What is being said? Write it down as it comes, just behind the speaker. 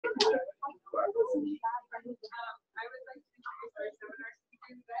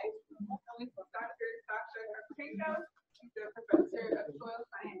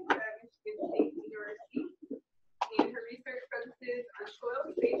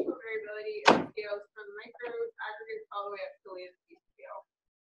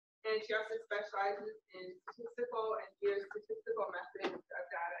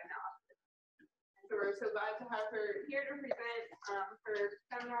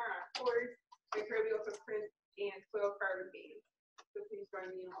our course, Microbial Footprint and Soil Carbon Gains. So please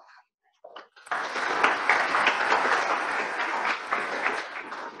join me in welcoming.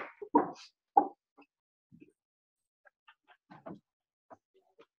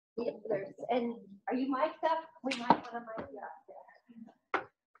 And are you mic'd up? We might want to mic you up there.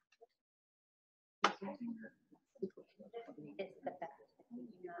 It's the best.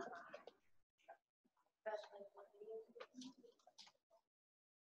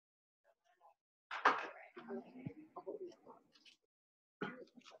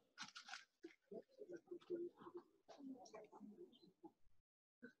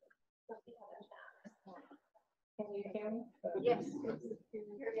 Can you hear me? Yes.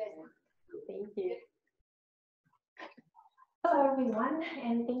 Thank you. Hello, everyone,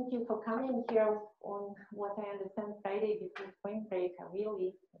 and thank you for coming here on what I understand Friday before spring break. I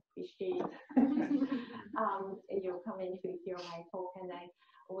really appreciate your coming to hear my talk, and I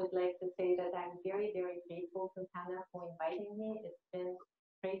would like to say that I'm very, very grateful to Hannah for inviting me. It's been a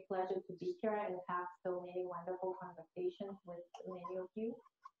great pleasure to be here and have so many wonderful conversations with many of you.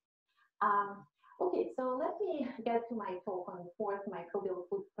 Okay, so let me get to my talk on fourth microbial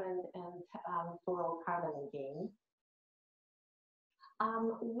footprint and soil carbon gain.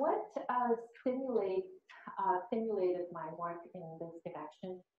 What stimulated my work in this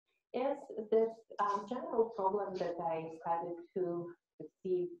direction is this general problem that I started to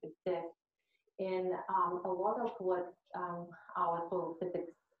see exist in a lot of what our soil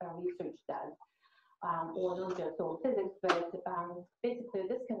physics research does. Or not just soil physics, but basically a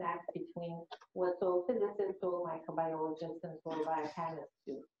disconnect between what soil physicists, soil microbiologists, and soil biochemists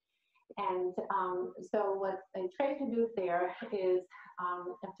do. And so what I try to do there is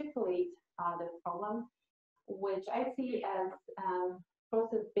articulate the problem, which I see as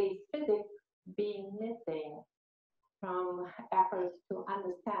process-based physics being missing from efforts to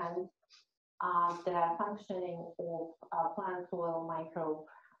understand the functioning of plant-soil micro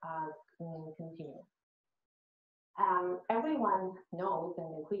continuum. Everyone knows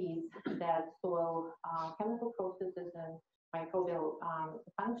and agrees that soil chemical processes and microbial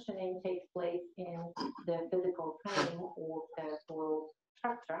functioning takes place in the physical frame of the soil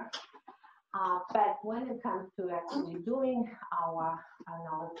structure. But when it comes to actually doing our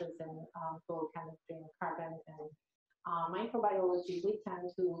analysis in soil chemistry and carbon and microbiology, we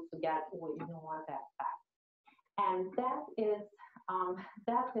tend to forget or ignore that fact. And that is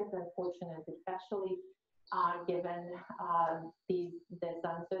unfortunate, especially given this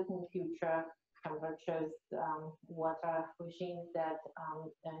uncertain future temperatures, water regimes that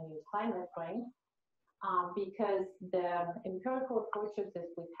the new climate brings, because the empirical approaches that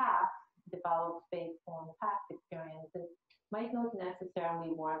we have developed based on past experiences might not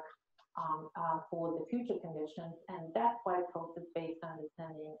necessarily work for the future conditions, and that's why process-based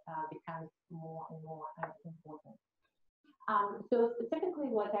understanding becomes more and more important. So specifically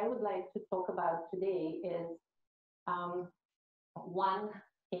what I would like to talk about today is one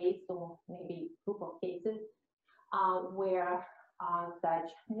case or maybe group of cases where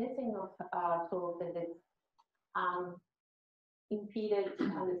such missing of soil physics impeded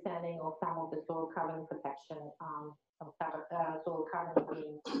understanding of some of the soil carbon protection of soil carbon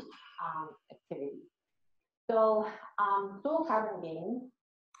gain activities. So soil carbon gain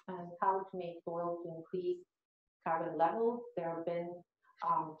and how to make soil to increase carbon levels. There have been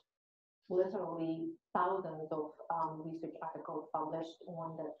literally thousands of research articles published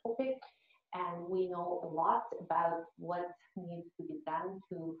on that topic, and we know a lot about what needs to be done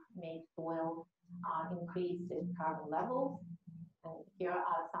to make soil increase its carbon levels. And here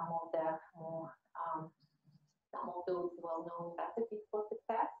are some of the more some of those well-known recipes for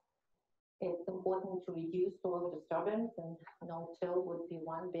success. It's important to reduce soil disturbance, and no-till would be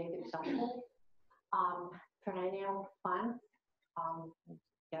one big example. Perennial plants,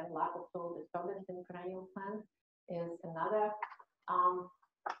 get a lot of soil disturbance in perennial plants is another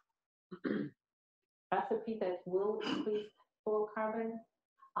recipe that will increase soil carbon.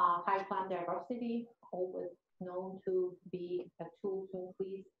 High plant diversity, always known to be a tool to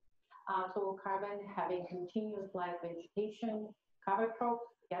increase soil carbon. Having continuous live vegetation, cover crops,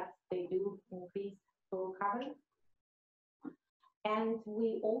 yes, they do increase soil carbon. And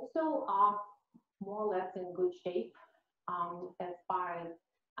we also are more or less in good shape as far as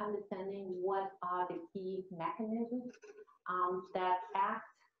understanding what are the key mechanisms that act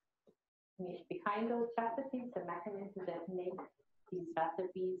behind those recipes, the mechanisms that make these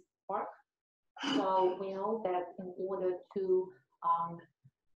recipes work. So we know that in order to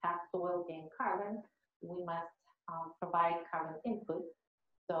have soil gain carbon, we must provide carbon input.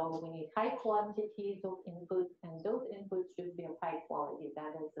 So we need high quantities of inputs, and those inputs should be of high quality.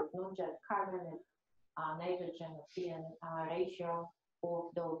 That is, it's not just carbon, it's nitrogen, oxygen ratio of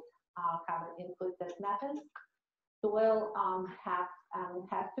those carbon inputs that matters. Soil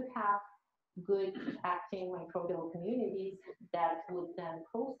has to have good acting microbial communities that would then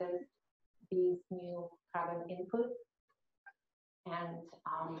process these new carbon inputs and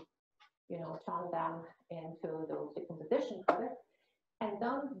turn them into those decomposition products. And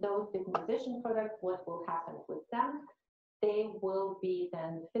then those decomposition products, what will happen with them? They will be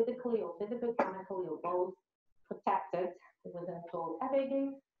then physically or physicochemically or both protected within soil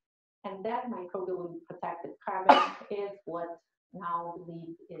aggregates. And that microbially protected carbon is what now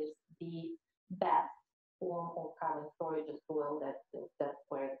believed is the best form of carbon storage of soil. That's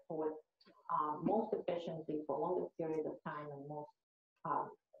where it's stored most efficiently for longest period of time and most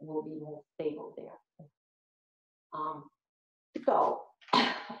will be more stable there. So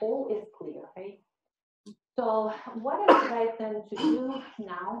all is clear, right? So what I would like then to do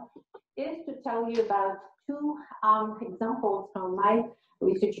now is to tell you about two examples from my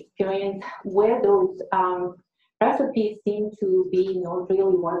research experience where those recipes seem to be not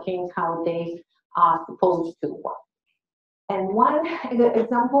really working how they are supposed to work. And one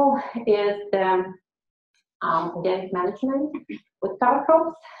example is the organic management with cover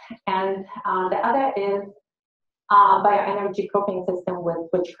crops, and the other is bioenergy cropping system with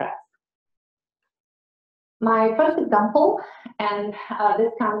switchgrass. My first example, and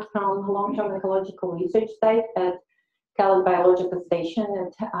this comes from long-term ecological research site at Kellett Biological Station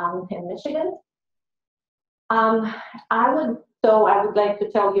in Michigan. I would like to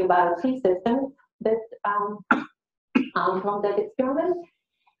tell you about three systems that from that experiment,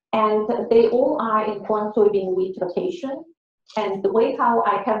 and they all are in corn, soybean, wheat rotation. And the way how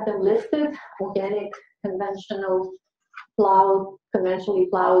I have them listed, organic, conventional, plowed, conventionally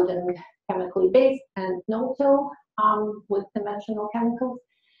plowed and chemically based, and no-till with conventional chemicals,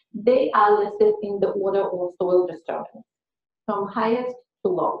 they are listed in the order of soil disturbance, from highest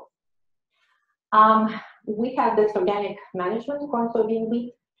to lowest. We have this organic management, corn, soybean,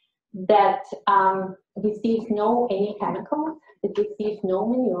 wheat, that receives no any chemicals, it receives no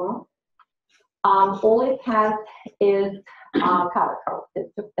manure. All it has is cover crops.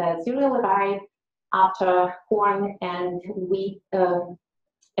 It took the cereal arrived after corn and wheat and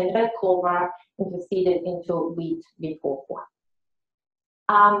red clover and seeded into wheat before corn.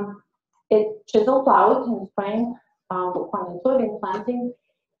 It chisel plowed in spring for corn and soybean planting,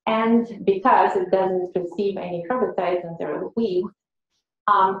 and because it doesn't receive any herbicides and there are weeds,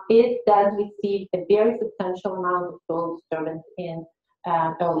 it does receive a very substantial amount of soil disturbance in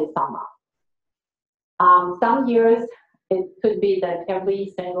early summer. Some years it could be that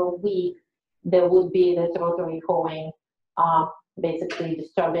every single week there would be this rotary hoeing, basically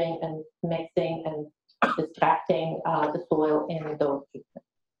disturbing and mixing and distracting the soil in those treatments.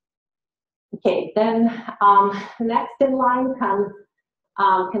 Okay, then next in line comes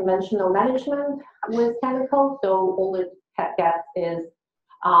conventional management with chemicals. So all it gets is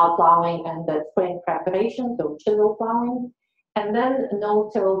plowing and the spring preparation, so chisel plowing, and then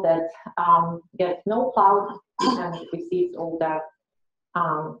no-till that gets no plowed and receives all that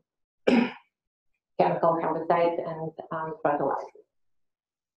chemical herbicides and fertilizers.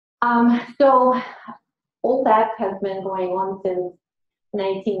 So all that has been going on since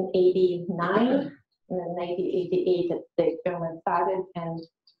 1989. In 1988, the experiment started, and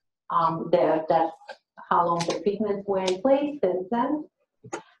that's how long the treatments were in place since then.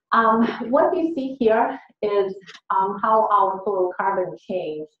 What you see here is how our soil carbon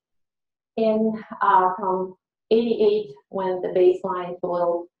changed from 88, when the baseline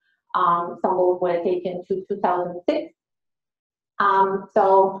soil samples were taken, to 2006.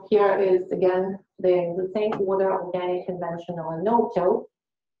 So here is again the same order: organic, conventional, and no-till.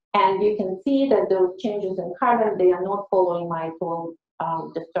 And you can see that those changes in carbon, they are not following my soil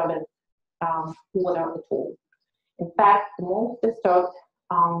disturbance order at all. In fact, the most disturbed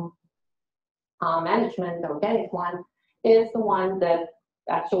management, the organic one, is the one that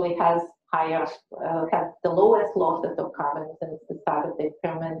actually has higher, has the lowest losses of carbon since the start of the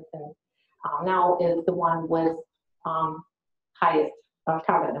experiment, and now is the one with highest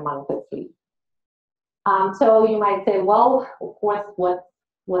carbon among the three. So you might say, well, of course,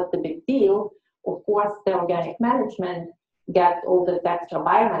 what's the big deal? Of course, the organic management gets all this extra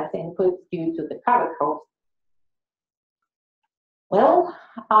biomass inputs due to the cover crops. Well,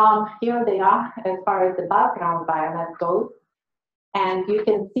 here they are as far as the background biomass goes. And you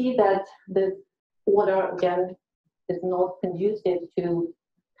can see that this order, again, is not conducive to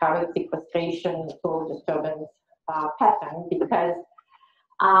carbon sequestration, soil disturbance pattern, because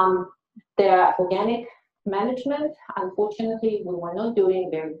The organic management, unfortunately, we were not doing a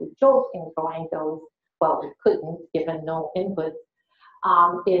very good job in growing those. Well, we couldn't, given no input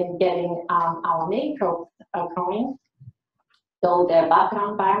in getting our main crops growing. So the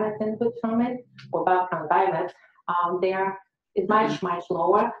background biomass input from it, or background biomass, there is much, much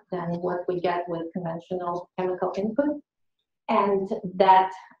lower than what we get with conventional chemical input. And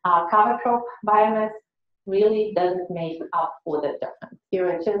that cover crop biomass really doesn't make up for the difference. Here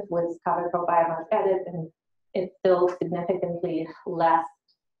it is with cover crop biomass added, and it's still significantly less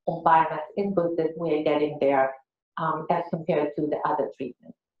of biomass input that we're getting there as compared to the other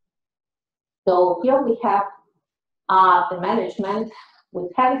treatments. So here we have the management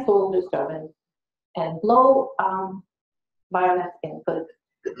with heavy soil disturbance and low biomass input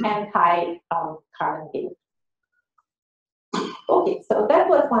and high carbon gain. Okay, so that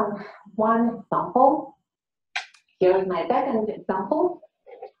was one example. Here is my second example.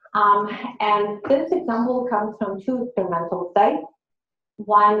 And this example comes from two experimental sites.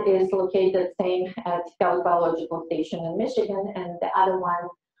 One is located same at Scout Biological Station in Michigan, and the other one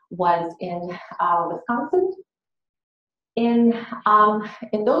was in Wisconsin. In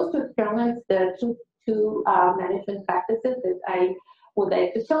those two experiments, the two management practices that I would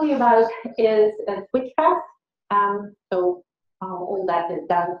like to tell you about is switchgrass. So all that is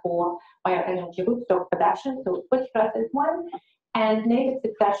done for bioenergy rootstock production. So switchgrass is one, and native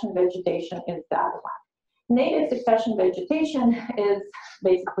succession vegetation is the other one. Native succession vegetation is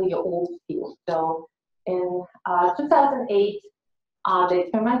basically your old field. So in 2008, the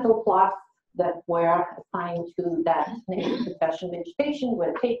experimental plots that were assigned to that native succession vegetation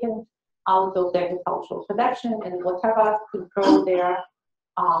were taken out of the agricultural production, and whatever could grow there,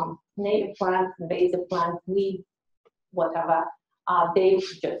 native plants, invasive plants, weeds, whatever, they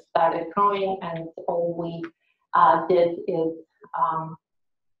just started growing, and all we did is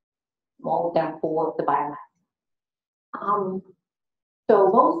mold them for the biomass. So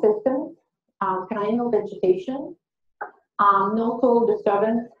both systems, perennial vegetation, no soil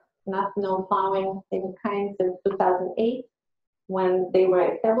disturbance, no plowing in kind since 2008 when they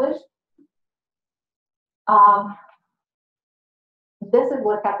were established. This is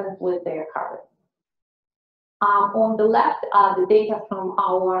what happens with their carbon. On the left are the data from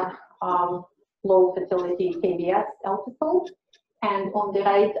our low fertility KBS altisol, and on the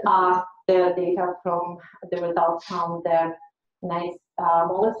right are the data from the results from the nice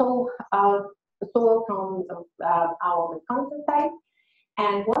mollisol soil from our Wisconsin site.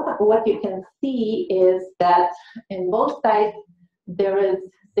 And what you can see is that in both sites there is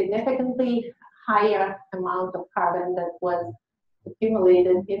significantly higher amount of carbon that was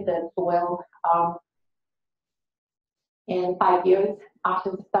accumulated in the soil in 5 years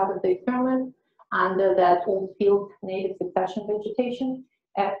after the start of the experiment under that old field native succession vegetation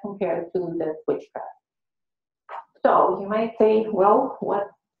as compared to the switchgrass. So you might say, well,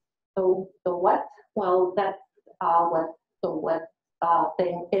 so what? Well, that's what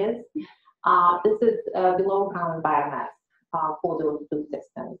thing is. This is below ground biomass for those two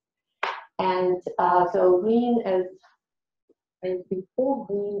systems. And so green is before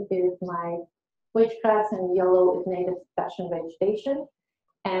green is my switchgrass, and yellow is native succession vegetation.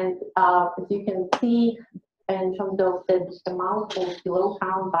 And as you can see, in terms of the amount of below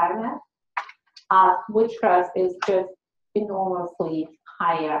ground biomass, switchgrass is just enormously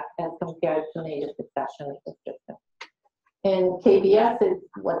higher as compared to native succession system. In KBS, it's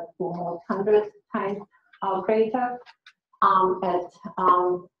what, almost 100 times greater.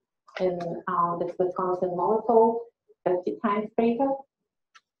 In this Wisconsin mollisol, 50 times greater.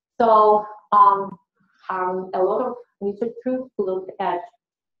 So a lot of research groups looked at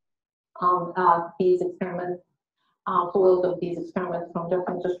these experiments, soils of these experiments from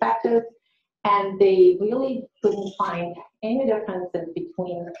different perspectives, and they really couldn't find any differences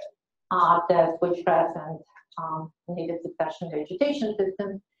between the switchgrass and native succession vegetation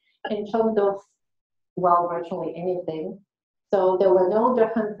systems in terms of, well, virtually anything. So there were no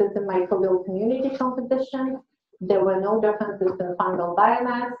differences in microbial community composition. There were no differences in fungal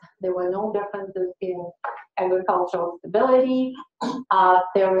biomass. There were no differences in agricultural stability.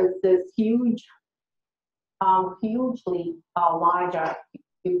 There is this huge, hugely larger,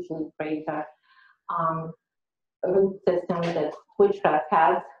 hugely greater root system that switchgrass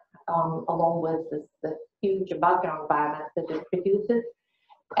has, along with this huge background biomass that it produces.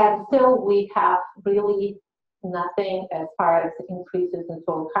 And still we have really nothing as far as increases in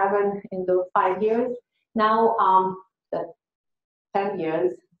soil carbon in those 5 years. Now, that's 10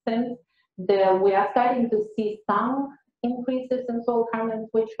 years since, we are starting to see some increases in soil carbon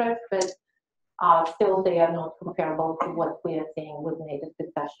switchgrass, but still they are not comparable to what we are seeing with native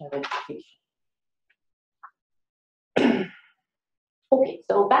succession vegetation. Okay,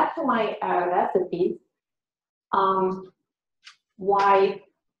 so back to my recipes.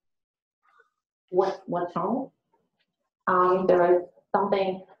 What's wrong? There is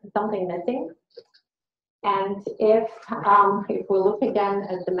something missing. And if we look again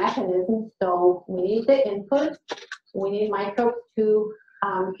at the mechanism, so we need the input, we need microbes to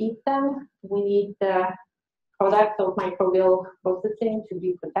eat them, we need the products of microbial processing to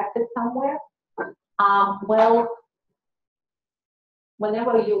be protected somewhere. Well,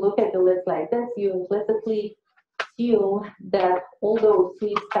 whenever you look at the list like this, you implicitly assume that all those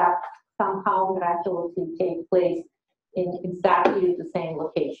three steps somehow miraculously take place in exactly the same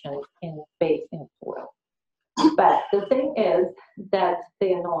location in space in soil. But the thing is that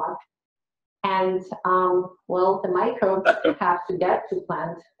they are not. And well, the microbes have to get to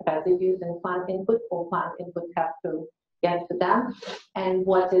plant residues and plant input, or plant input have to get to them. And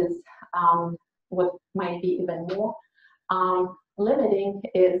what might be even more limiting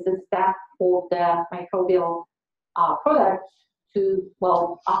is the step of the microbial products to,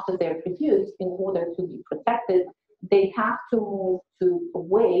 well, after they're produced, in order to be protected, they have to move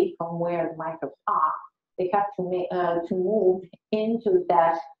away from where the microbes are. They have to move into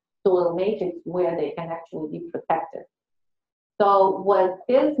that soil matrix where they can actually be protected. So what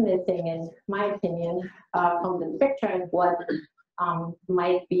is missing, in my opinion, from this picture, and what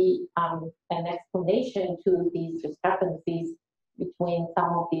might be an explanation to these discrepancies between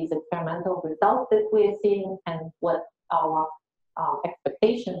some of these experimental results that we're seeing and what our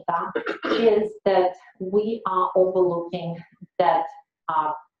expectations are, is that we are overlooking that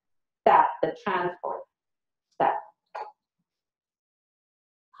step, the transport step.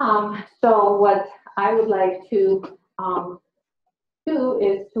 So what I would like to do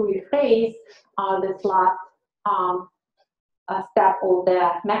is to rephrase this last step of the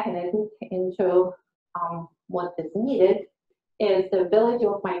mechanism into what is needed is the ability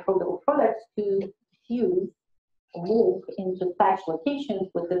of microbial products to fuse, move into such locations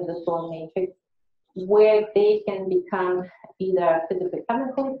within the soil matrix where they can become either physically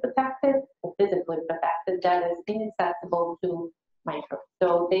chemically protected or physically protected, that is inaccessible to microbes.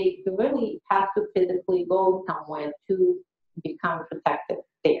 So they really have to physically go somewhere to become protected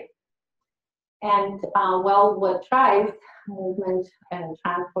there. And well, what drives movement and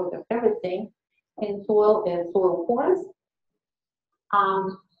transport of everything in soil is soil pores.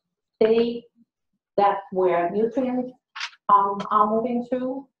 That's where nutrients are moving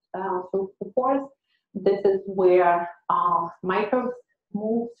through the pores. This is where microbes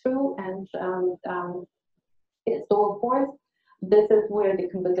move through and soil pores. This is where the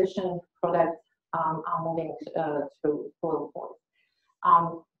composition products are moving through soil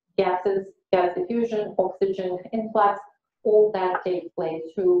pores. Gases, gas diffusion, oxygen influx, all that takes place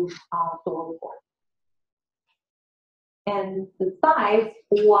through soil pores. And the size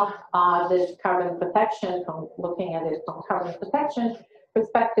for this carbon protection, from looking at it from carbon protection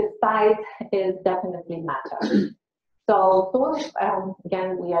perspective, size is definitely matter. So soil,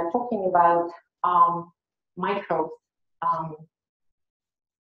 again, we are talking about microbes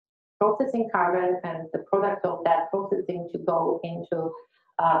processing carbon and the product of that processing to go into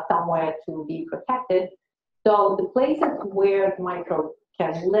somewhere to be protected. So the places where the microbes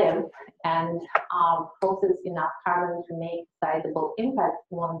can live and process enough carbon to make sizable impact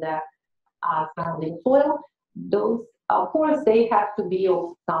on the surrounding soil, those pores, they have to be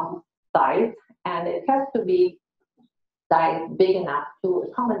of some size, and it has to be size big enough to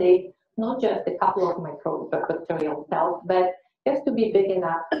accommodate not just a couple of microbacterial cells, but it has to be big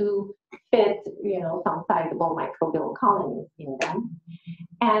enough to fit, some sizable microbial colonies in them.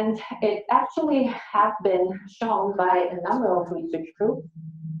 And it actually has been shown by a number of research groups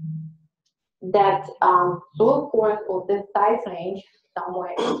that soil pores of this size range,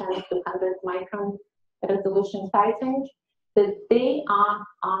 somewhere in 10 to 100 micron resolution size range, that they are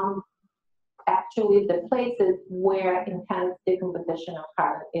actually the places where intense decomposition of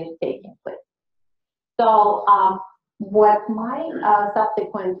carbon is taking place. So what my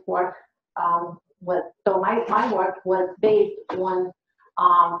subsequent work was, so my work was based on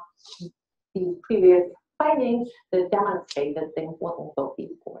these previous findings that demonstrated the importance of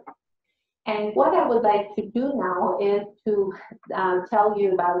these pores. And what I would like to do now is to tell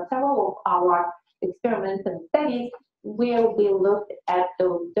you about several of our experiments and studies where we looked at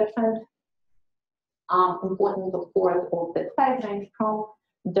those different importance of pores of the size range from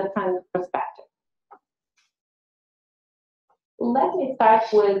different perspectives. Let me start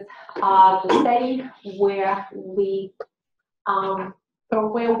with the study where we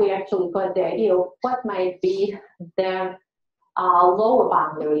from where we actually got the idea of what might be the lower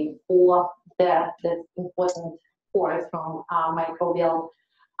boundary for the important pores from microbial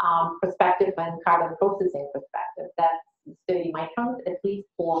perspective and carbon processing perspective. That's 30 microns, at least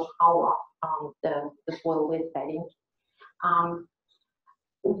for our the soil we're studying.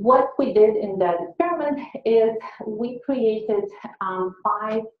 What we did in that experiment is we created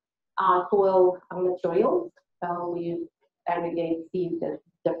 5 soil materials. We used aggregate seeds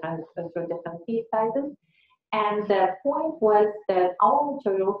through different seed sizes. And the point was that our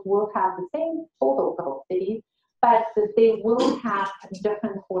materials will have the same total porosity, but they will have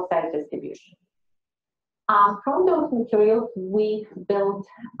different pore size distribution. From those materials, we built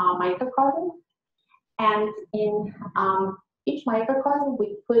microcosms, and in each microcosm,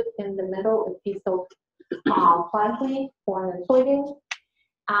 we put in the middle a piece of plant leaf, corn and soybean,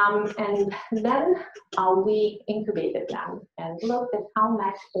 and then we incubated them and looked at how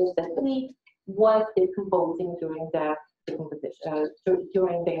much of the leaf was decomposing during the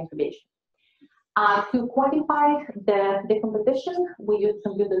during the incubation. To quantify the decomposition, we used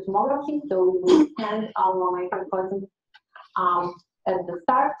computer tomography. So we scanned our microcosm at the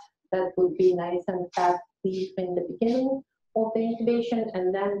start. That would be nice and fast leaf in the beginning of the incubation,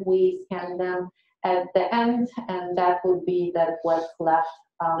 and then we scan them at the end, and that would be that what's left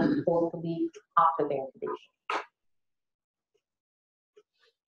for the leaf after the incubation.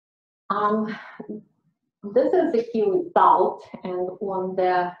 This is the key result, and on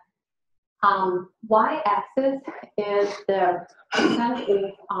the y-axis is the percent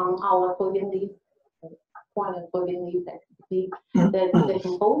of our soybean leaves, corn and soybean leaves that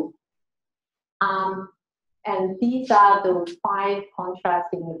decompose. And these are the 5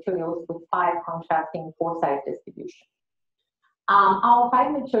 contrasting materials with 5 contrasting pore size distribution. Our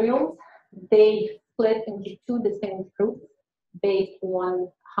 5 materials, they split into 2 distinct groups based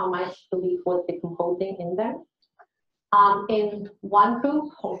on how much the leaf was decomposing in them. In one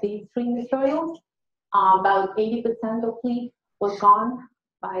group of these 3 materials, about 80% of leaf was gone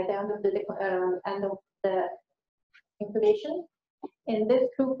by the end of the incubation. In this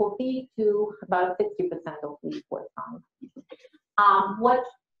group of these 2, about 60% of leaf was gone.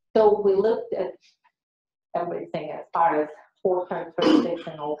 So we looked at everything as far as pore characteristics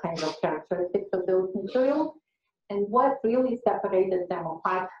and all kinds of characteristics of those materials. And what really separated them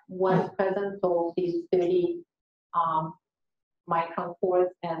apart was the presence of these 30 micron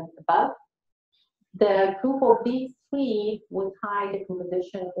pores and above. The group of these 3 with high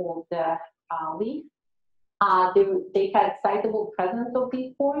decomposition of the leaf, they had sizable presence of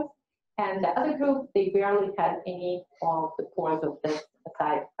these pores, and the other group, they barely had any of the pores of this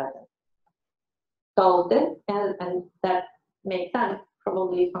size present. So this, and that makes sense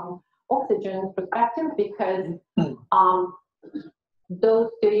probably from oxygen perspective, because those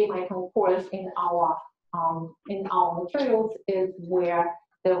 30 micron pores in our materials is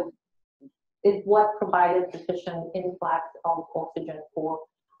what provided sufficient influx of oxygen for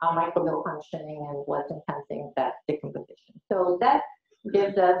microbial functioning and was enhancing that decomposition. So that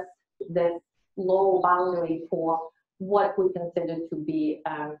gives us this low boundary for what we consider to be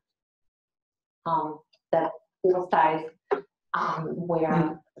that pore size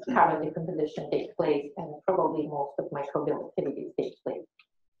where carbon decomposition takes place and probably most of microbial activities take place.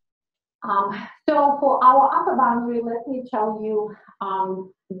 So for our upper boundary, let me tell you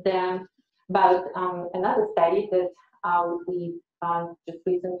about another study that we just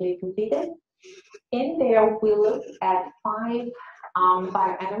recently completed. In there, we looked at 5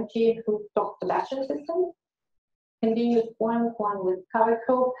 bioenergy rooftop production systems: continuous corn with cover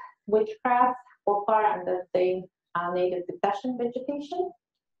crop, switchgrass, poplar, and the same native succession vegetation.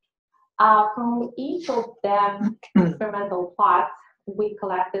 From each of the experimental plots, we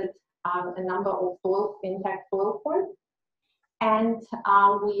collected a number of intact soil pores, and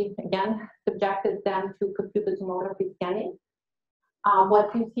we again subjected them to computer tomography scanning.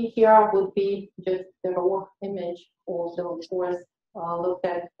 What you see here would be just the raw image of those pores looked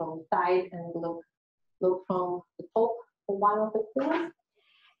at from the side and look from the top of one of the pores.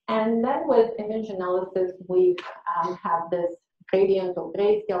 And then with image analysis, we have this gradient of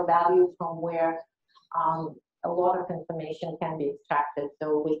grayscale values from where a lot of information can be extracted.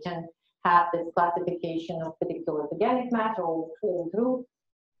 So we can have this classification of particular organic matter or old roots,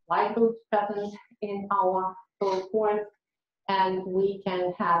 light roots present in our soil pores, and we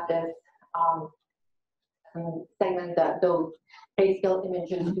can have this segment those grayscale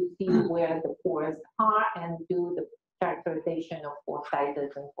images to see where the pores are and do the characterization of pore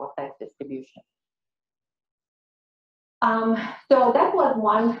sizes and pore size distribution. So that was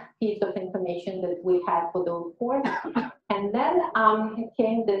one piece of information that we had for those pores. And then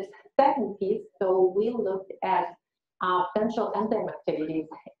came this second piece. So we looked at potential enzyme activities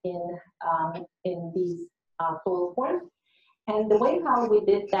in these soil pores. And the way how we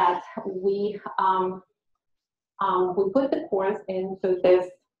did that, we put the pores into this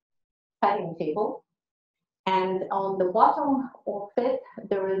cutting table. And on the bottom of it,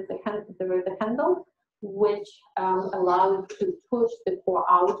 there is a handle which allows to push the pore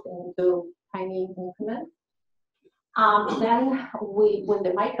out into tiny increments. Then with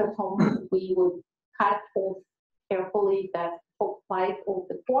the microtome, we would cut off carefully the top side of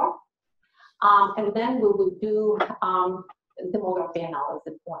the pore. And then we would do demography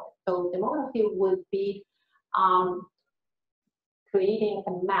analysis on it. So demography would be creating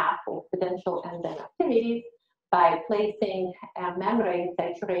a map of potential enzyme activities by placing a membrane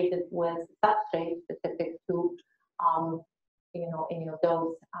saturated with substrate specific to any of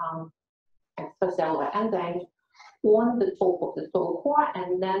those extracellular enzymes on the top of the soil core,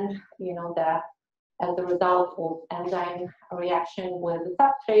 and then as a result of enzyme reaction with the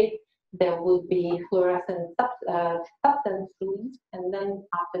substrate, there would be fluorescent substance released, and then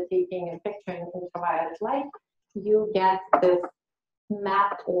after taking a picture in ultraviolet light, you get this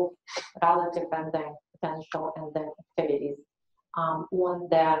map of relative enzyme potential enzyme activities on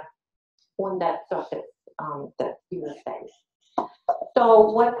that surface that you study.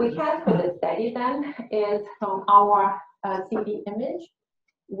 So what we had for the study then is from our CD image,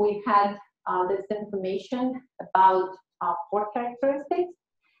 we had this information about pore characteristics,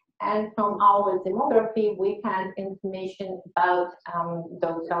 and from our demography, we had information about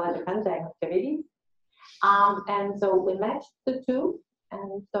those relative enzyme activities. And so we matched the two,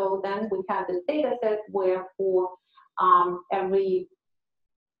 and so then we have this data set where for every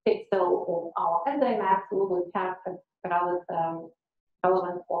pixel of our enzyme map, we would have a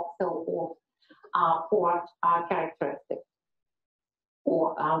relevant voxel of pore characteristics,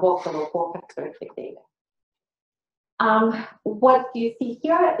 or voxel or pore characteristic data. What you see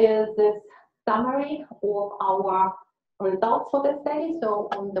here is this summary of our results for the study. So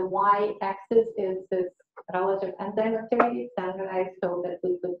on the y-axis is this relative enzyme activity standardized so that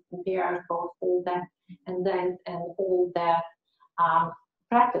we could compare across all the enzymes and all the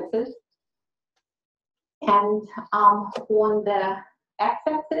practices. And on the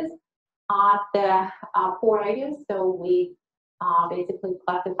x-axis are the pore radius. So we basically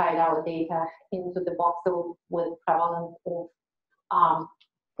classified our data into the voxels with prevalence of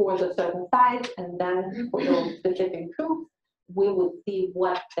pores of certain size, and then for those specific groups, we would see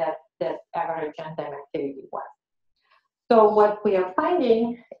what that average enzyme activity was. So what we are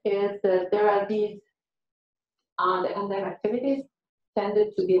finding is that there are these, the enzyme activities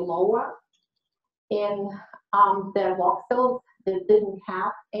tended to be lower in the voxels that didn't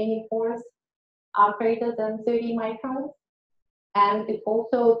have any pores greater than 30 microns. And it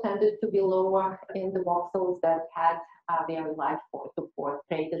also tended to be lower in the voxels that had very large pores, so pores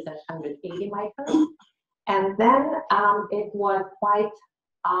greater than 180 microns. And then it was quite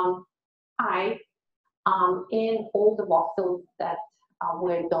high in all the voxels that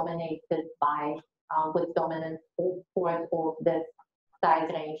were dominated by, with dominant pores of this size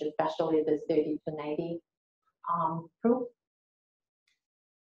range, especially the 30 to 90 group.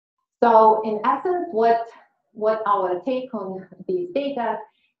 So in essence, what our take on these data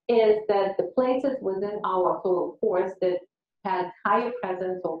is that the places within our soil pores that had higher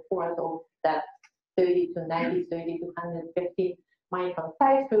presence of pores of that 30 to 90, 30 to 150 micron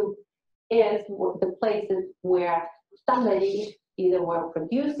size group is the places where somebody either were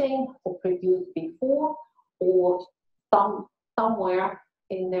producing or produced before, or somewhere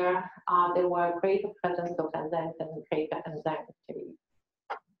in there there were greater presence of enzymes and greater enzyme activity.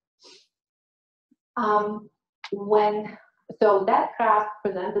 So that graph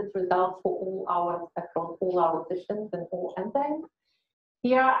presented results for all our, across all our systems and all enzymes.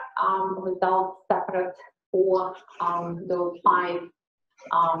 Here, results separate for those 5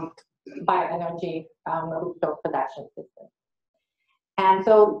 bioenergy rooftop production systems. And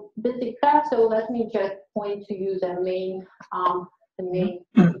so this is graph, so let me just point to you the main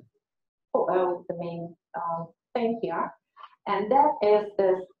thing here. And that is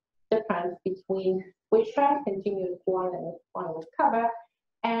this difference between switchgrass, continuous corn and corn with cover,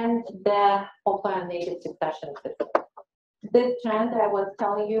 and the offline native succession system. This trend I was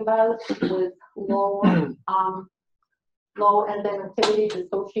telling you about with low enzyme activity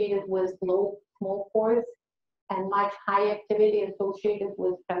associated with low small pores and much high activity associated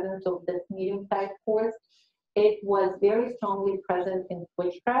with presence of this medium-sized pores. It was very strongly present in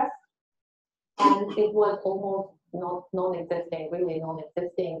switchgrass, and it was almost not non-existing, really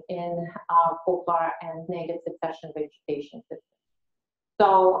non-existing in polar and native succession vegetation systems.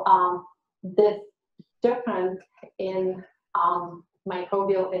 So this difference in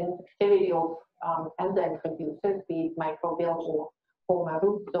microbial activity of enzyme producers, be it microbial or former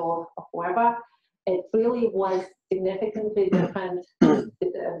roots or whoever, it really was significantly different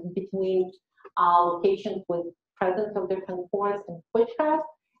between locations with presence of different pores and switchgrass,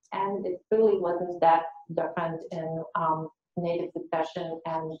 and it really wasn't that different in native succession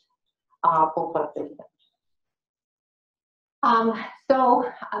and polar systems. So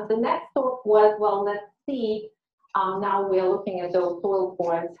the next thought was, well, let's see. Now we're looking at those soil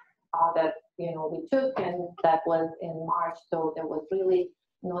pores that we took, and that was in March. So there was really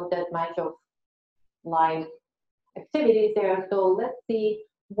not that much of live activities there. So let's see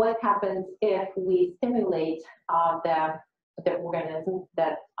what happens if we stimulate the organisms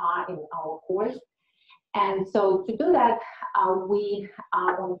that are in our pores. And so to do that, we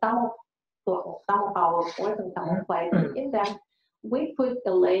on some of our pores and some of slides in them, we put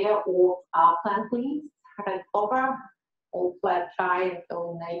a layer of plant leaves, red clover, or flat chai,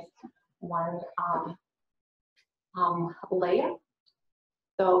 so nice one layer.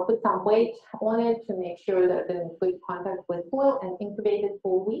 So put some weight on it to make sure that it's in good contact with soil and incubate it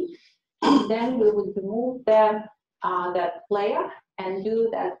for a week. Then we would remove that layer and do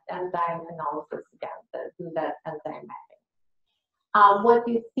that enzyme analysis again, do that enzyme mapping. What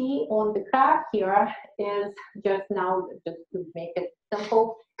you see on the graph here is just to make it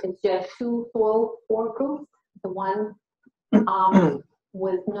simple, it's just two soil pore groups, the one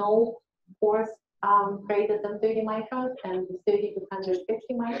with no pores greater than 30 microns and 30 to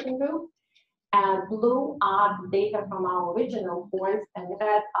 150 micron group. And blue are the data from our original pores, and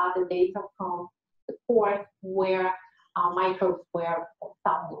red are the data from the pores where microbes were,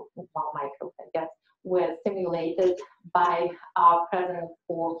 some microbes, I guess, were stimulated by presence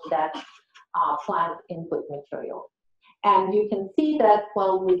of that plant input material. And you can see that,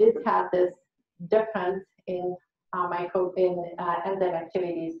 well, we did have this difference in enzyme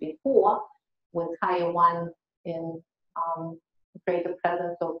activities before, with higher one in greater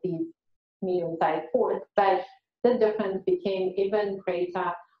presence of these medium-sized pores, but the difference became even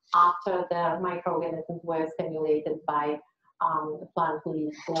greater after the microorganisms were stimulated by plant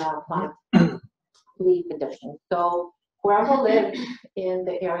leaf addition. So whoever lived in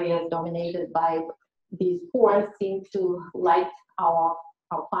the areas dominated by these pores seemed to like our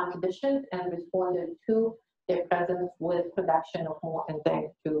plant additions and responded to their presence with production of more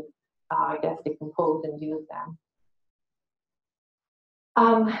enzymes to I guess decompose and use them.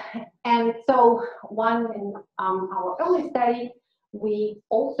 And so in our early study, we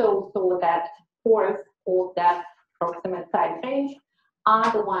also saw that pores of that proximate size range are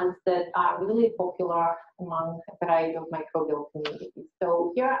the ones that are really popular among a variety of microbial communities.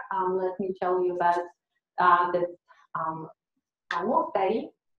 So here, let me tell you about this animal study.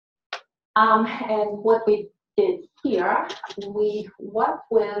 And what we did here, we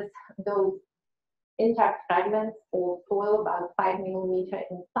worked with those intact fragments of soil about 5 millimeter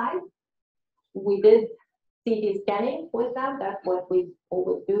in size. We did CT scanning with them. That's what we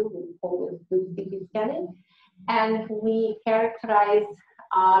always do. We always do CT scanning. And we characterized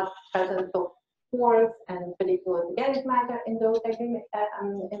presence of pores and particular organic matter in those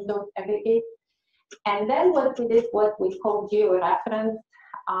aggregates. And then what we did, what we call georeference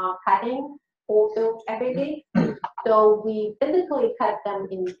cutting of those aggregates. So we physically cut them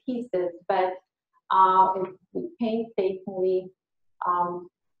in pieces, but we painstakingly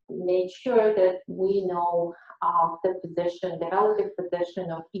made sure that we know the relative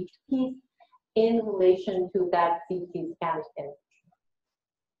position of each piece in relation to that CT scan image.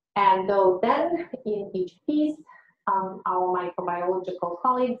 And then in each piece, our microbiological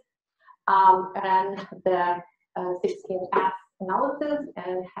colleagues ran the 16S analysis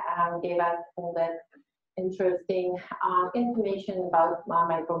and gave us all that interesting information about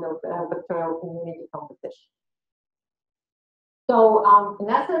microbial bacterial community composition. So in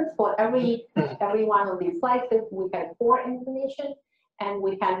essence, for every one of these slices, we had pore information and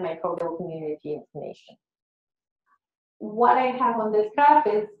we had microbial community information. What I have on this graph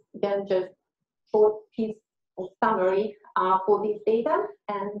is then just short piece of summary for these data,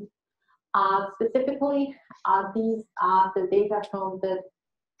 and specifically these are the data from the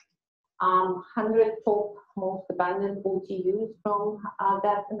 100 top most abundant OTUs from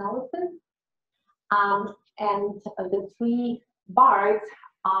that analysis. And the 3 bars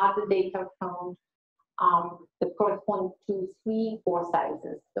are the data from that correspond to 3 pore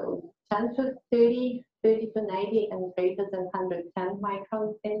sizes. So 10 to 30, 30 to 90, and greater than 110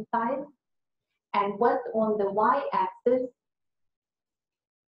 microns in size. And what's on the y-axis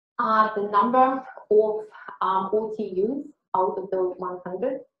are the number of OTUs out of those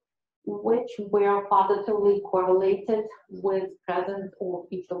 100, which were positively correlated with presence of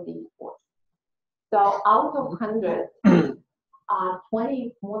each of these spores. So out of 100,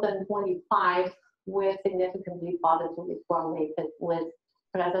 20, more than 25 were significantly positively correlated with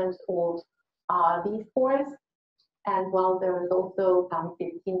presence of these spores. And well, there is also some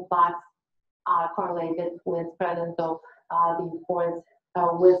 15 plus correlated with presence of these spores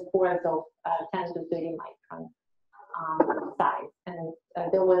with spores of 10 to 30 micron size. And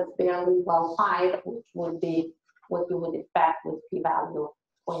there was barely, well, 5, which would be what you would expect with p-value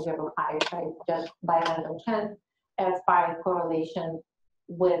 0.05, right? Just by random chance, as far as correlation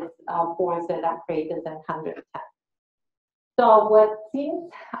with spores that are greater than 110. So what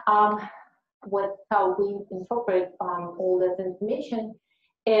seems, how we interpret all this information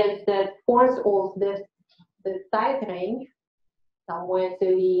is that spores of this size range, somewhere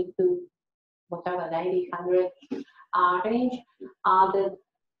 30 to whatever, 90, 100 range, that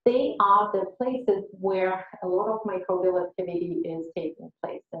they are the places where a lot of microbial activity is taking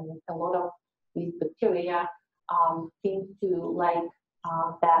place, and a lot of these bacteria seem to like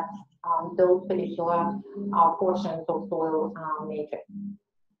those particular portions of soil matrix.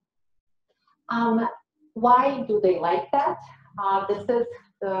 Why do they like that? This is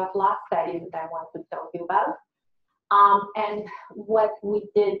the last study that I want to tell you about. And what we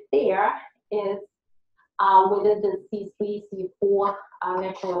did there is we did the C3, C4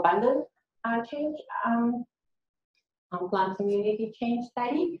 natural abundance change, plant immunity change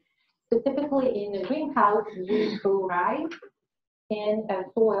study. Specifically in the greenhouse, we grew rye in a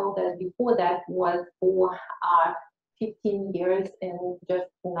soil that before that was for 15 years in just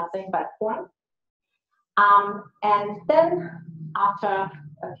nothing but corn. And then after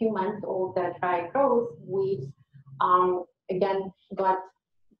a few months of the dry growth, we again got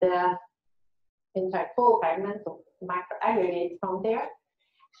the intersoil fragments of microaggregates from there,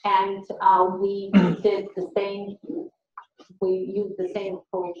 and we did the same. We used the same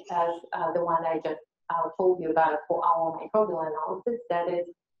approach as the one I just told you about for our microbial analysis. That is,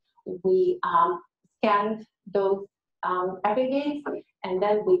 we scanned those aggregates and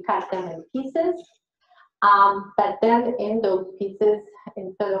then we cut them in pieces. But then in those pieces,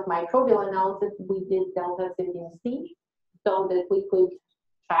 instead of microbial analysis, we did delta sequencing so that we could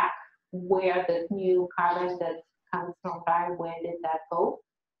track where the new carbon that comes from rye, where did that go.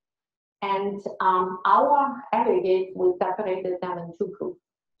 And our aggregates, we separated them in 2 groups.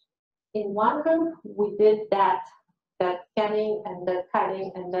 In one group, we did that scanning and that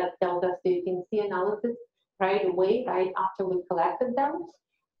cutting and that delta sequencing analysis right away, right after we collected them.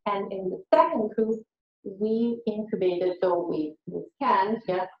 And in the second group, we incubated, so we scanned,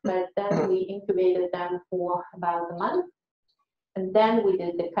 yes, but then we incubated them for about a month. And then we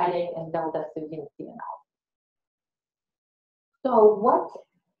did the cutting and delta sequencing analysis. So what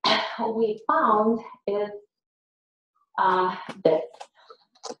we found is this.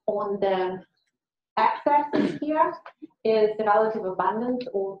 On the x-axis here is the relative abundance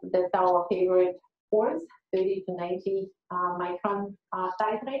of our favorite spores, 30 to 90 micron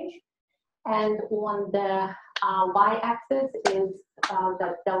size range. And on the y-axis is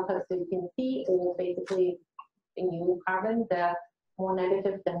the delta sequencing, or basically the new carbon. The more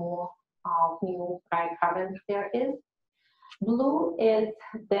negative, the more new dry carbon there is. Blue is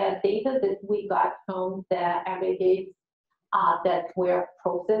the data that we got from the aggregates that were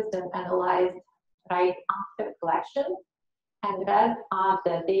processed and analyzed right after collection. And red are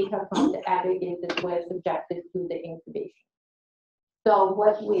the data from the aggregates that were subjected to the incubation. So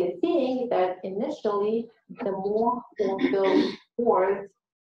what we are seeing is that initially, the more of those spores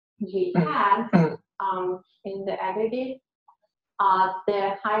we had in the aggregate,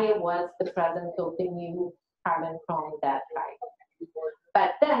 the higher was the presence of the new carbon from that site.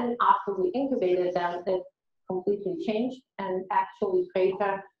 But then after we incubated them, it completely changed, and actually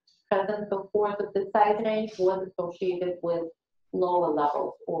greater presence of spores of the size range was associated with lower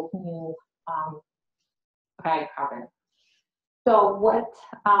levels of new dry carbon. So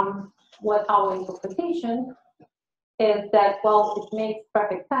what our interpretation is that, well, it makes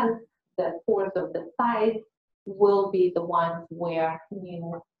perfect sense that spores of the size will be the ones where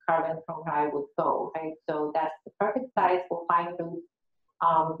new carbon from rye would go, right? So that's the perfect size for fine roots,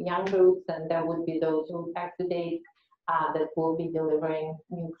 young roots, and there would be those root exudates that will be delivering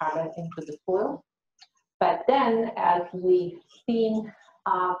new carbon into the soil. But then, as we've seen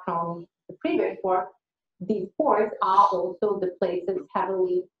from the previous work, these spores are also the places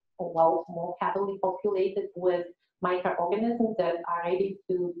heavily, well, more heavily populated with microorganisms that are ready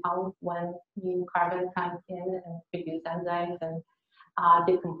to pounce when new carbon comes in and produce enzymes and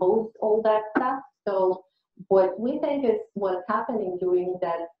decompose all that stuff. So what we think is what's happening during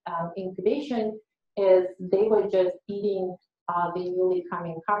that incubation is they were just eating the newly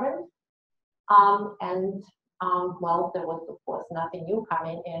coming carbon. Well, there was, of course, nothing new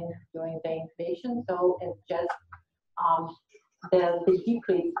coming in during the incubation. So it's just the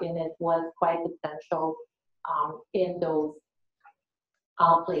decrease in it was quite substantial in those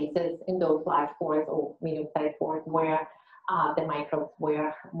places, in those large pores or medium-sized pores where the microbes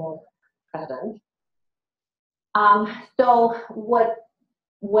were more present. So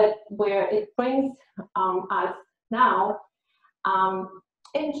where it brings us now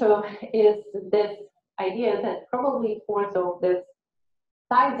into is this idea that probably pores of this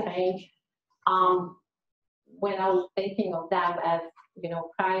size range, when I was thinking of them as,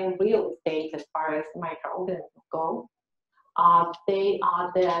 prime real estate as far as microorganisms go, they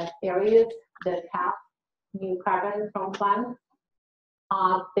are the areas that have new carbon from plants.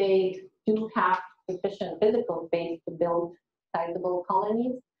 They do have sufficient physical space to build sizable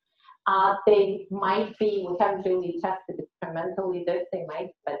colonies. They might be, we haven't really tested experimentally this, they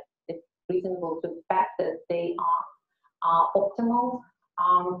might, but it's reasonable to expect that they are optimal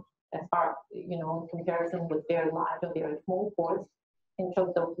as far, in comparison with very large or very small pores in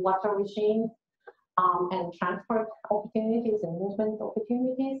terms of water regimes and transport opportunities and movement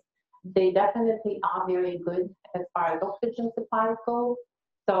opportunities. They definitely are very good as far as oxygen supplies go.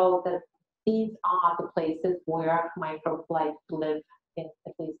 So that these are the places where microbes like to live in,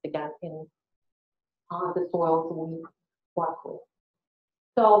 at least again, in the soils we work with.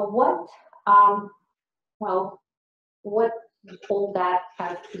 So what all that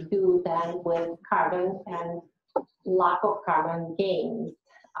has to do then with carbon and lack of carbon gains,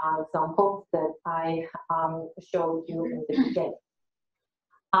 examples that I showed you in the beginning.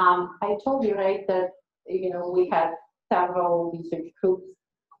 I told you, right, that we had several research groups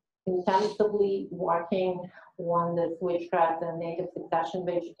intensively working on the switchgrass and native succession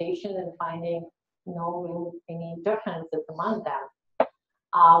vegetation and finding no real any differences among them.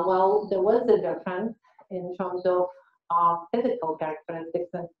 Well, there was a difference in terms of physical characteristics,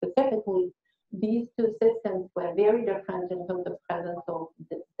 and specifically, these two systems were very different in terms of presence of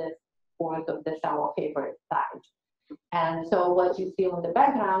this pores of the shower favorite side. And so what you see on the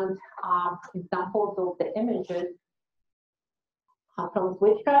background are examples of the images from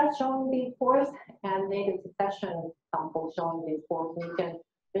switchgrass showing these pores and native succession samples showing these pores. And you can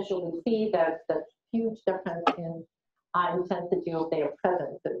visually see that the huge difference in intensity of their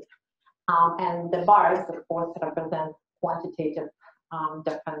presences. And the bars, of course, represent quantitative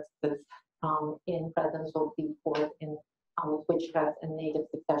differences in presence of these pores in switchgrass and native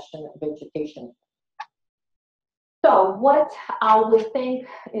succession vegetation. So what we think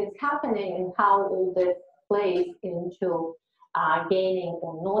is happening and how all this plays into gaining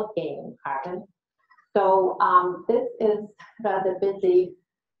or not gaining carbon. So this is rather busy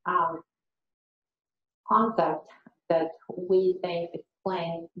concept that we think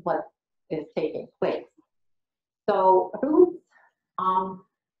explains what is taking place. So roots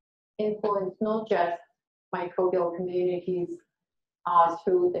influence not just microbial communities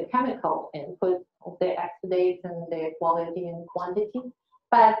through the chemical input of the exudates and their quality and quantity,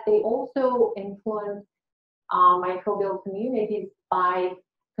 but they also influence microbial communities by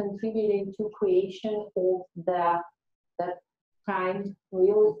contributing to creation of the prime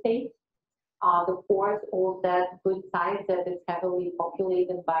real estate, the pores of that good size that is heavily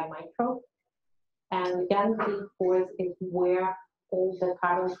populated by microbes. And again, these pores is where all the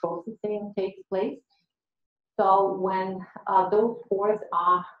carbon processing takes place. So when those pores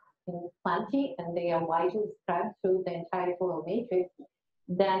are in plenty and they are widely spread through the entire soil matrix,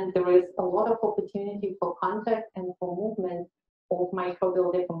 then there is a lot of opportunity for contact and for movement of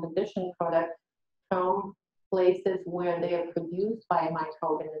microbial decomposition products from places where they are produced by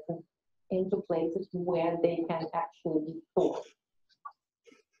microorganisms into places where they can actually be stored.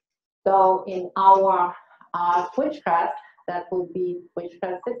 So in our switchgrass, that would be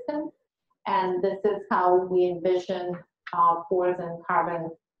switchgrass system, and this is how we envision pores and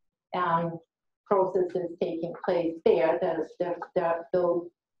carbon processes taking place there. Those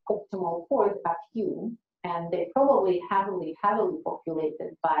optimal pores are few, and they're probably heavily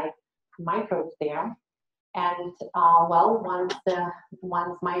populated by microbes there. And well,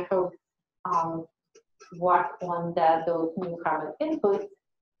 once microbes work on those new carbon inputs,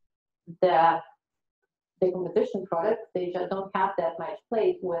 the decomposition products, they just don't have that much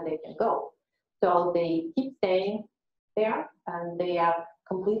place where they can go. So they keep staying there, and they are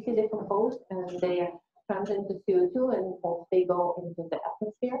completely decomposed, and they turns into CO2 and off they go into the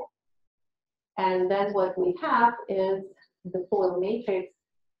atmosphere. And then what we have is the soil matrix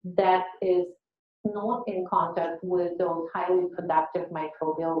that is not in contact with those highly productive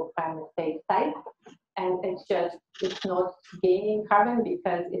microbial primary state sites. And it's not gaining carbon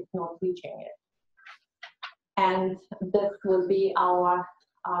because it's not reaching it. And this will be our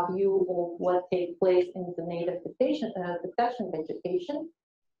view of what takes place in the native succession vegetation.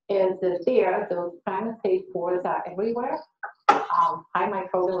 Is that there, those primary state pores are everywhere. High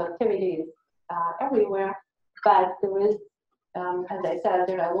microbial activity is everywhere, but there is, as I said,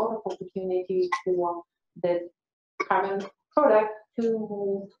 there are a lot of opportunities for this carbon product to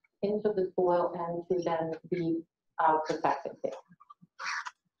move into the soil and to then be protected there.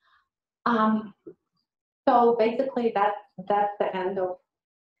 So basically, that's the end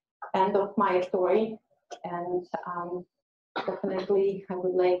of my story, and definitely I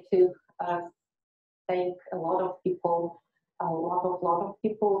would like to thank a lot of people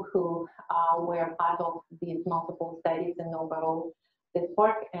who were part of these multiple studies and overall this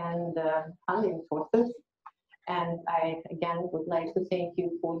work and funding sources. And I again would like to thank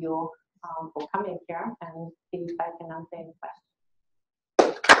you for your for coming here and see if I can answer any questions.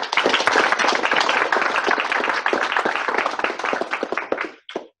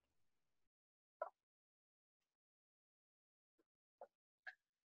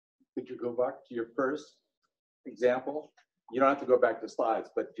 Could you go back to your first example? You don't have to go back to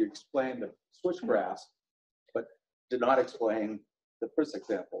slides, but you explained the switchgrass, but did not explain the first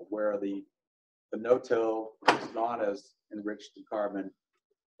example where the no-till is not as enriched in carbon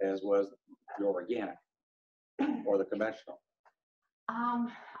as was the organic or the conventional.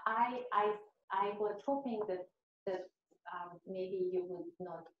 I was hoping that maybe you would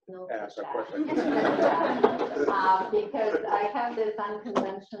not notice that. Because I have this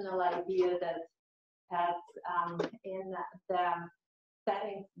unconventional idea that in the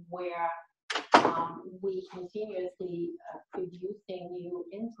settings where we continuously producing new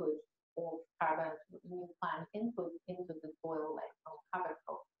input of carbon, new plant input into the soil, like from cover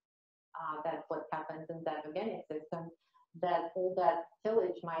crop, that's what happens in that organic system. That all that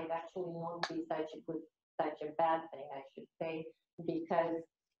tillage might actually not be such a bad thing, I should say, because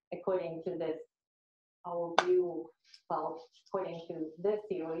according to this, our view, well, according to this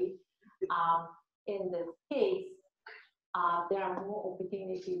theory, in this case, there are more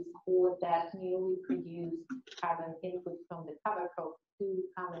opportunities for that newly produced carbon input from the cover crop to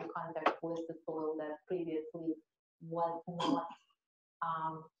come in contact with the soil that previously was not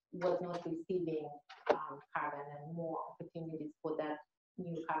receiving carbon, and more opportunities for that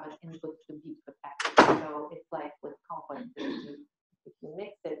new carbon input to be protected. So it's like with compost, if you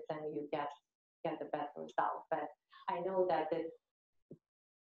mix it, then you get a better result. But I know that it's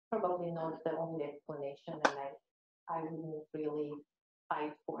probably not the only explanation, and I wouldn't really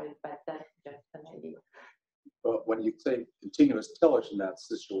fight for it, but that's just an idea. But when you say continuous tillage in that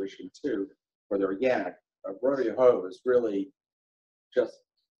situation too, where they're organic, a rotary hoe is really just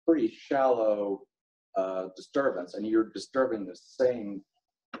pretty shallow disturbance, and you're disturbing the same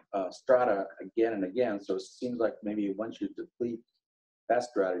strata again and again. So it seems like maybe once you deplete that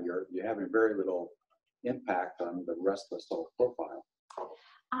strata, you're having very little impact on the rest of the soil profile.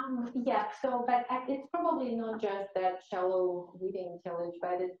 Yeah, so, but it's probably not just that shallow weeding tillage,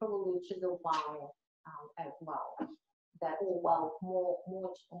 but it's probably chisel plowing as well. That, well, more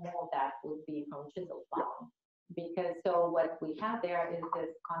of that would be from chisel plowing. Because so what we have there is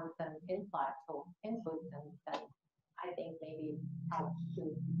this constant influx of inputs, and then I think maybe helps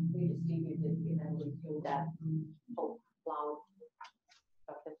to redistribute it evenly through that whole cloud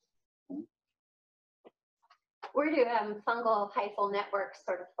surface. Where do fungal hyphal networks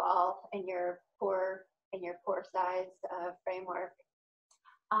sort of fall in your pore size framework?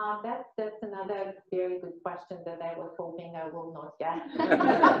 That's another very good question that I was hoping I will not get.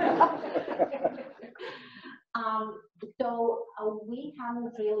 So we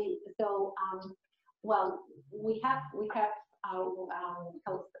haven't really. So well, we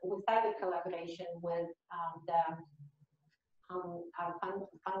started collaboration with our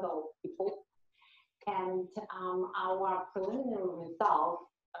fungal people, and our preliminary results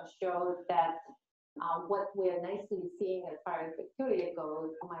showed that what we're nicely seeing as far as bacteria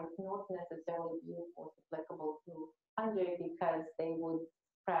goes might not necessarily be applicable to fungi, because they would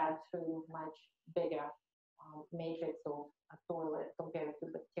spread through much bigger matrix of soil as compared to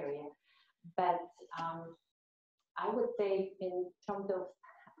bacteria. But I would say in terms of,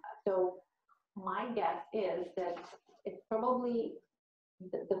 so my guess is that it's probably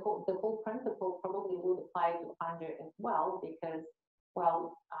the whole principle probably would apply to fungi as well, because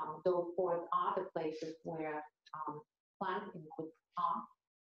well, those pores are the places where plant inputs are,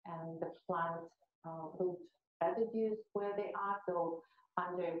 and the plant root residues where they are. So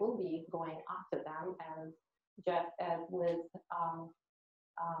fungi will be going after them, and just as with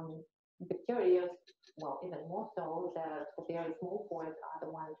bacteria, well, even more so, the very small pores are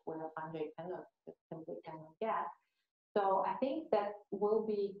the ones where fungi simply cannot get. So I think that will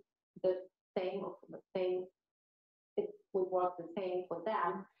be the same. It would work the same for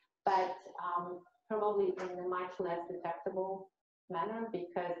them, but probably in a much less detectable manner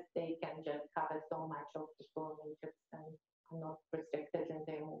because they can just cover so much of the soil matrix and are not restricted in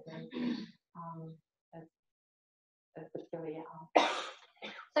their movement as bacteria are.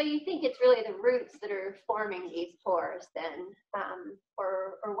 So you think it's really the roots that are forming these pores then,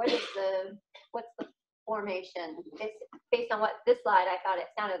 or what's the formation? It's based on what this slide, I thought it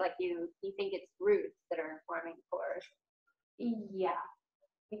sounded like you think it's roots that are forming pores. Yeah.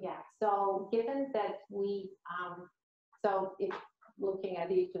 So given that so if looking at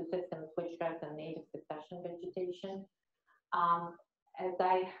these two systems, switchgrass and native succession vegetation, as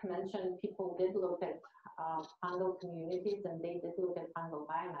I mentioned, people did look at fungal communities and they did look at fungal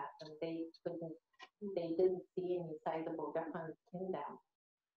biomass, and they didn't see any sizable difference in them,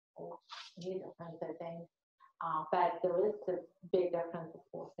 or any difference, I think. But there is a big difference, of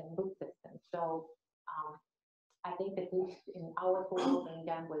course, in root systems. So I think at least in our world, and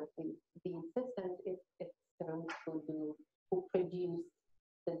again with these systems, it's the roots who produce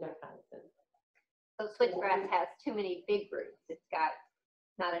the differences. So switchgrass has too many big roots. It's got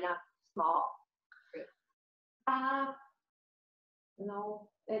not enough small roots. No,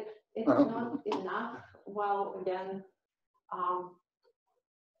 it's not enough. Well, again,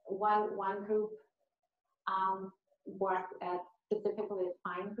 one group worked at specifically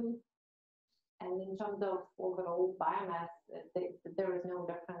pine roots, and in terms of overall biomass, there is no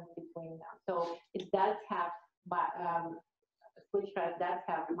difference between them. So it does have, switchgrass does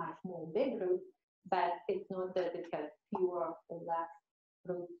have much more big roots, but it's not that it has fewer or less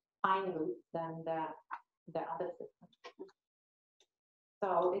roots, pine roots than the other system.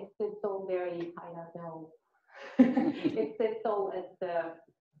 So it's all very, I don't know, it's all at the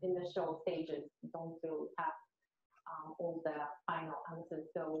initial stages. You don't really have all the final answers.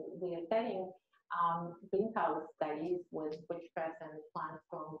 So we are studying greenhouse studies with switchgrass and plants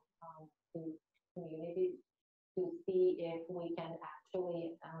from these communities to see if we can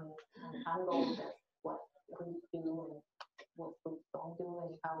actually untangle what roots do and what roots don't do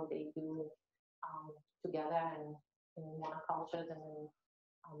and how they do together and in monocultures and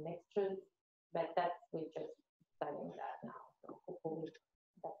in mixtures. But we're just studying that now. So hopefully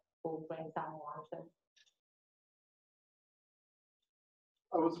that will bring some more answers.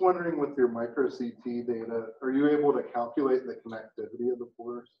 I was wondering, with your micro CT data, are you able to calculate the connectivity of the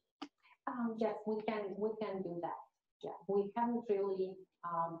pores? Yes, we can do that. Yeah, we haven't really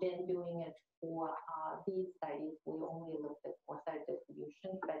been doing it for these studies. We only looked at pore-site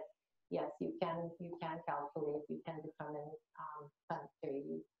distribution, but yes, you can calculate. You can determine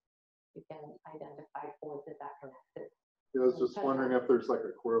connectivity. You can identify pores that are connected. Yeah, I was just wondering if there's like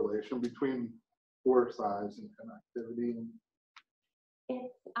a correlation between pore size and connectivity.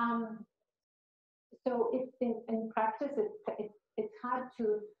 It's so it's in practice it's hard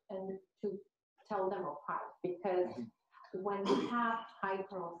to tell them apart, because when you have high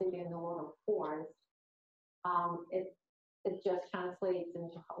porosity and a lot of pores, it just translates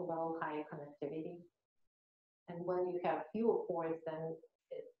into overall higher connectivity. And when you have fewer pores, then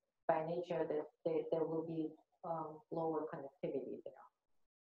by nature that there will be lower connectivity there.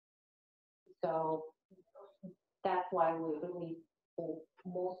 So that's why we really, for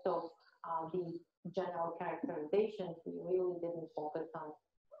most of these general characterizations, we really didn't focus on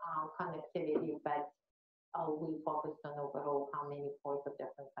connectivity, but we focused on overall how many pores of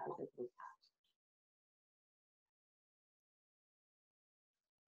different sizes we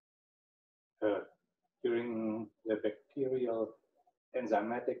have. During the bacterial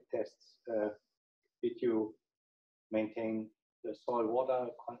enzymatic tests, did you maintain the soil water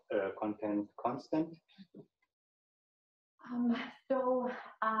content constant?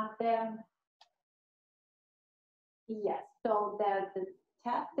 Yes, so the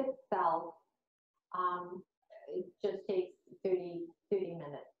test itself, it just takes 30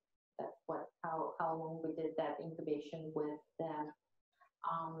 minutes. That's how long we did that incubation with that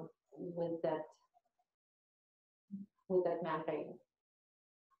membrane.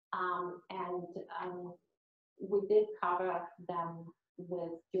 We did cover them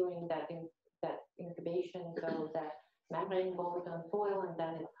during that incubation, so that membrane goes on soil and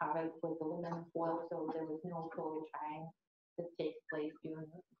then it's covered with aluminum foil, so there was no soil drying that takes place during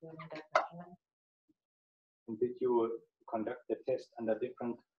that measurement. And did you conduct the test under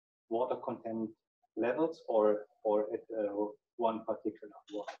different water content levels or at one particular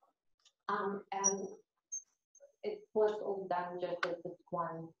water? And it was all done just at this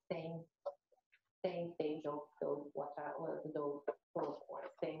one same stage of those water or those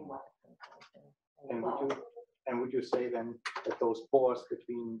same water content. And would you say then that those pores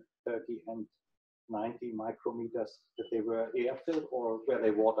between 30 and 90 micrometers, that they were air filled or were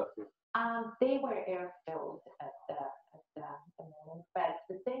they water filled? They were air filled at the moment, but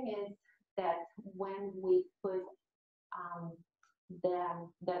the thing is that when we put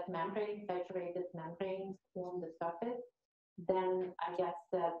that membrane, saturated membrane on the surface, then I guess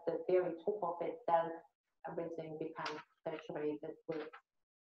that the very top of it, then everything becomes saturated with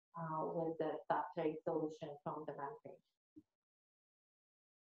the substrate solution from the membrane.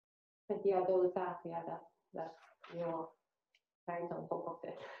 But yeah, that's you're right on top of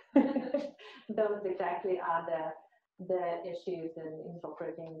it. Those exactly are the issues in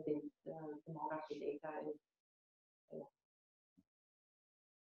interpreting the tomography data.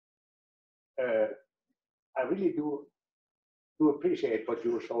 I really do appreciate what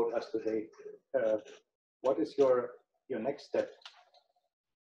you showed us today. What is your next step?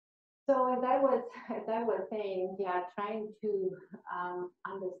 So as I was saying, yeah, trying to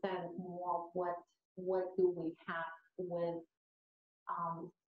understand more what do we have with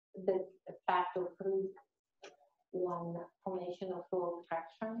this effect of roots on formation of soil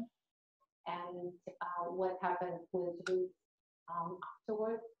structure, and what happens with roots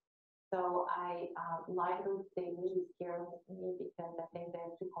afterwards. So live roots, they really scare me because I think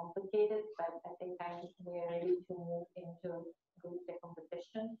they're too complicated, but I think we're ready to move into root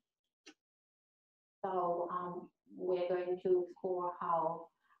decomposition. So we're going to explore how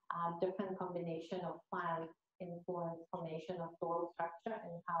different combination of plants influence formation of soil structure,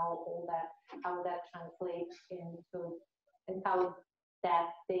 and how that translates into, and how that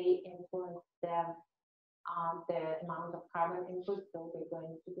they influence the amount of carbon input. So we're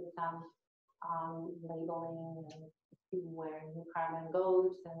going to do some labeling and see where new carbon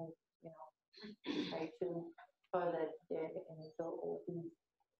goes, and try to further dig into all these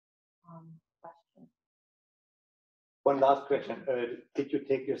questions. One last question. Did you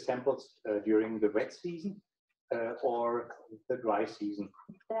take your samples during the wet season or the dry season?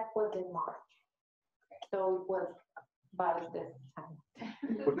 That was in March. So it was about this time.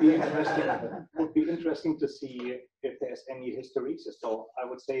 Would be interesting to see if there's any hysteresis. So I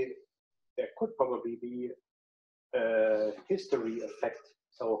would say there could probably be a history effect.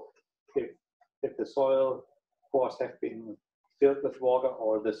 So if the soil pores have been filled with water,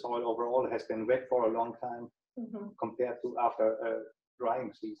 or the soil overall has been wet for a long time, compared to after a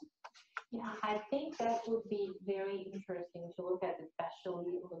drying season. Yeah, I think that would be very interesting to look at,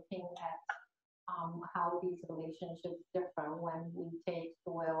 especially looking at how these relationships differ when we take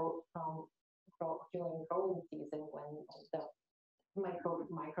soil from during growing season, when the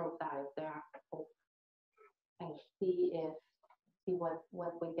microbes are there, and see what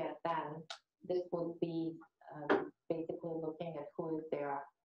we get then. This would be basically looking at who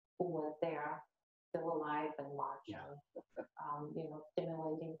was there still alive in March, and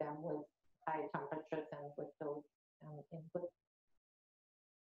stimulating them with high temperatures and with those inputs.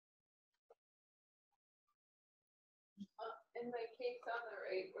 In the case on the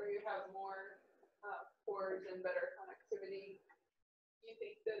right, where you have more pores and better connectivity, you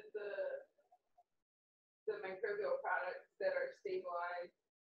think that the microbial products that are stabilized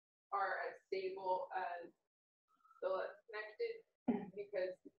are as stable as the less connected?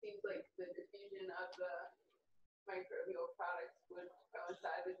 Because it seems like the diffusion of the microbial products would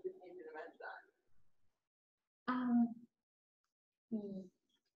coincide with diffusion of enzymes.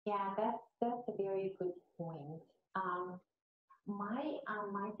 Yeah, that's a very good point. My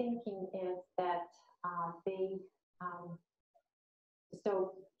thinking is that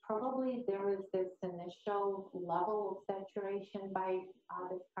so probably there is this initial level of saturation by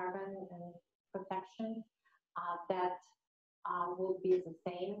this carbon and protection that would be the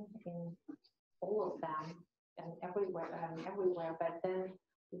same in all of them and everywhere. But then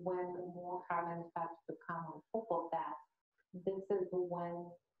when more carbon starts to come on top of that, this is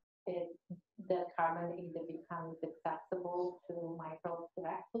when the carbon either becomes accessible to microbes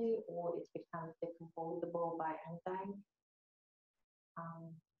directly, or it becomes decomposable by enzymes.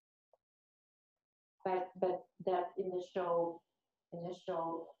 But that initial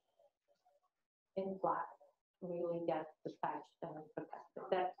influx really gets detached and protected.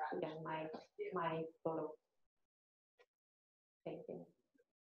 That's again my sort of thinking.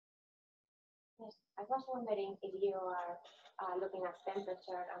 Yes, I was wondering if you are looking at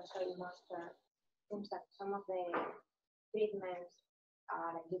temperature and soil moisture. Seems that some of the treatments,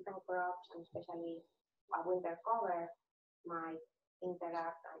 like different crops and especially winter cover, might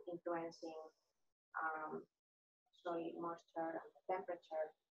interact and influencing soil moisture and temperature,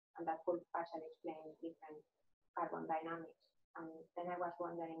 and that could partially explain different carbon dynamics. And then I was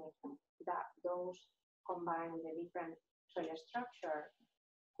wondering if that those combined with a different soil structure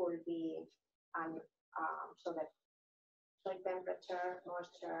could be so that soil temperature,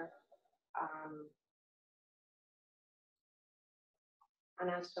 moisture, and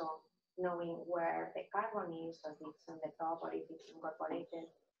also knowing where the carbon is, or if it's on the top or if it's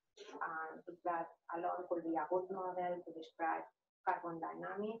incorporated, if that alone could be a good model to describe carbon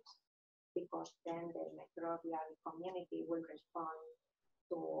dynamics, because then the microbial community will respond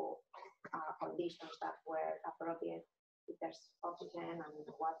to conditions that were appropriate, if there's oxygen and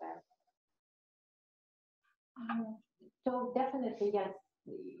water. So definitely, yes,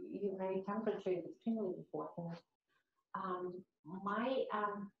 temperature is extremely important.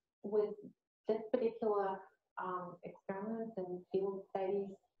 With this particular experiments and field studies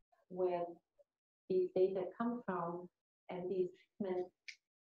where these data come from and these treatments,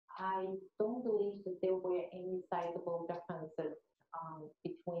 I don't believe that there were any sizable differences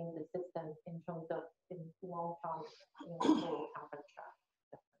between the systems in terms of long-term soil temperature,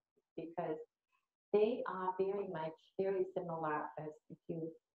 because they are very similar. As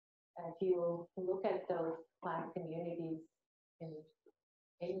if you look at those plant communities in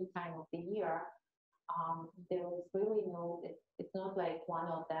any time of the year, there is really it's not like one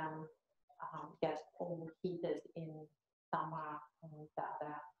of them gets overheated in summer and the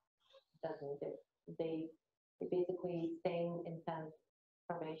other doesn't. They basically same intense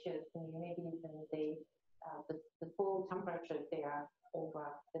herbaceous communities, and the full temperatures there over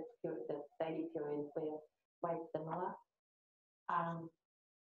the steady period were quite similar.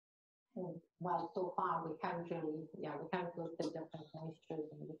 Well, so far we can't look at different moistures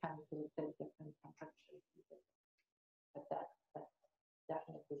and we can't look at different temperatures. But that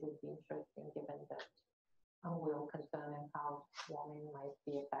definitely would be interesting, given that we're concerned in how warming might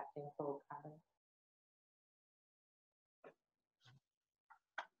be affecting soil carbon.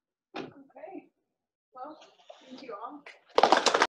 Okay. Well, thank you all.